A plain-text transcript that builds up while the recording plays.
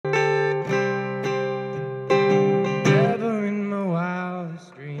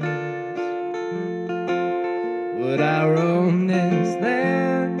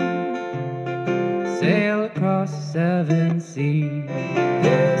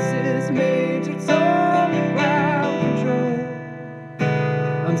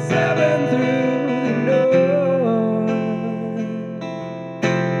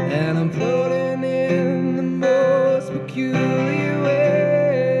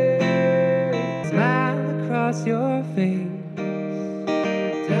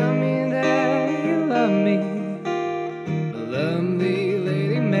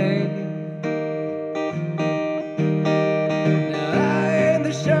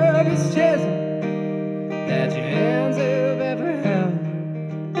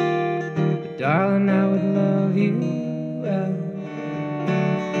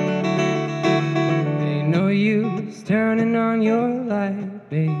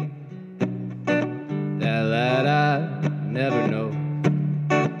never know.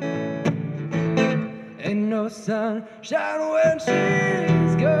 Ain't no sunshine when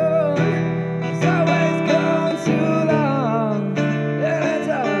she's gone. She's always gone too long.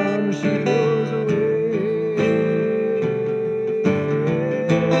 Anytime she goes away,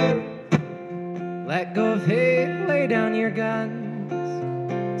 let go of hate, lay down your guns,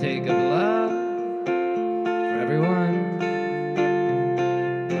 take up love for everyone.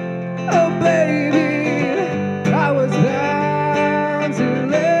 Oh baby, I was bound to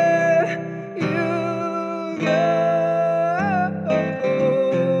let you go.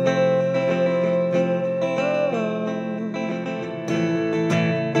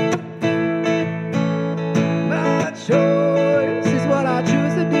 My choice is what I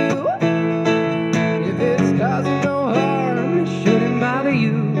choose to do. If it's causing no harm, it shouldn't bother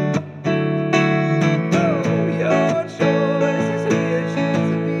you.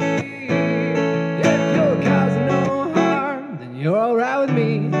 You're alright with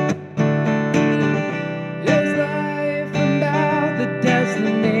me. Is life about the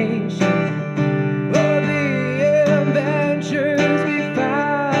destination or the adventures we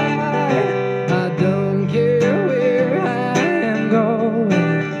find? I don't care where I am going,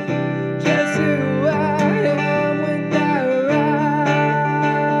 just who I am when I ride.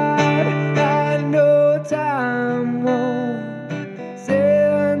 I know time won't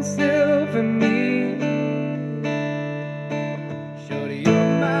stand still for me.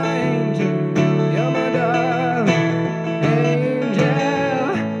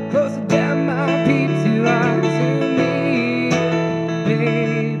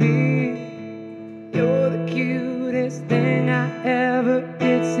 Cutest thing I ever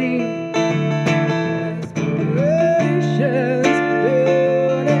did see.